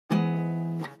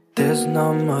There's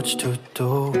not much to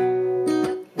do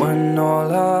when all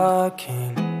I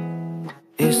can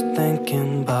is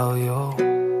thinking about you.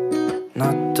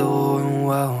 Not doing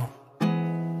well,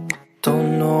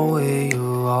 don't know where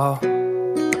you are,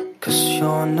 'cause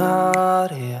you're not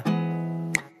here.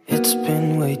 It's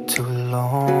been way too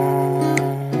long.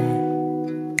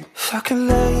 If I could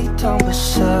lay down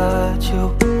beside you,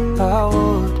 I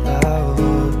would,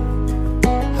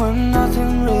 when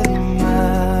nothing really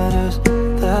matters,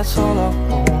 that's all I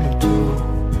wanna do.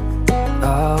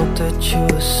 I hope that you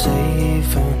are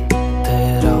safe and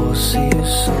that I will see you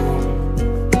soon.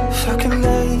 If I could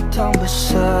lay down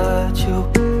beside you,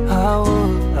 I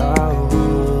would, I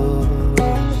would,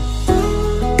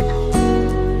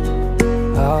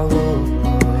 I would,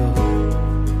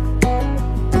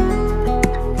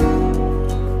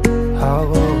 I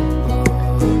would.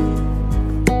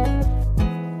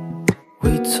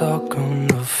 We talk on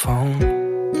the phone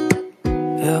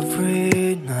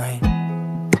every night.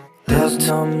 There's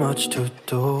not much to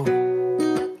do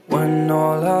when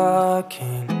all I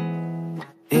can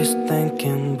is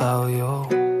thinking about you.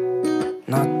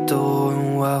 Not doing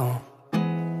well,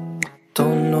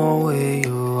 don't know where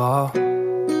you are,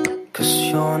 'cause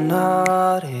you're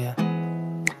not here.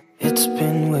 It's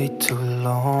been way too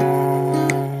long.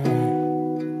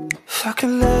 If I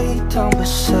could lay down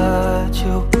beside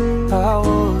you, I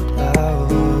would,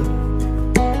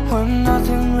 when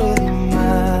nothing really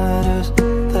matters,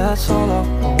 that's all I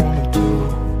wanna do.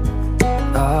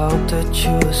 I hope that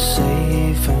you are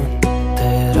safe and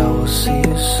that I will see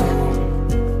you soon.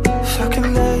 If I could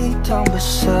lay down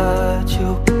beside you,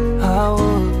 I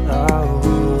would, I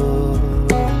would,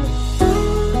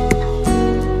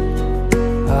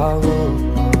 I would,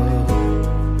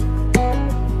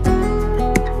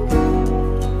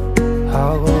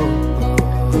 I would.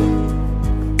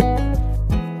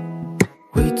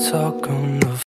 We talk on the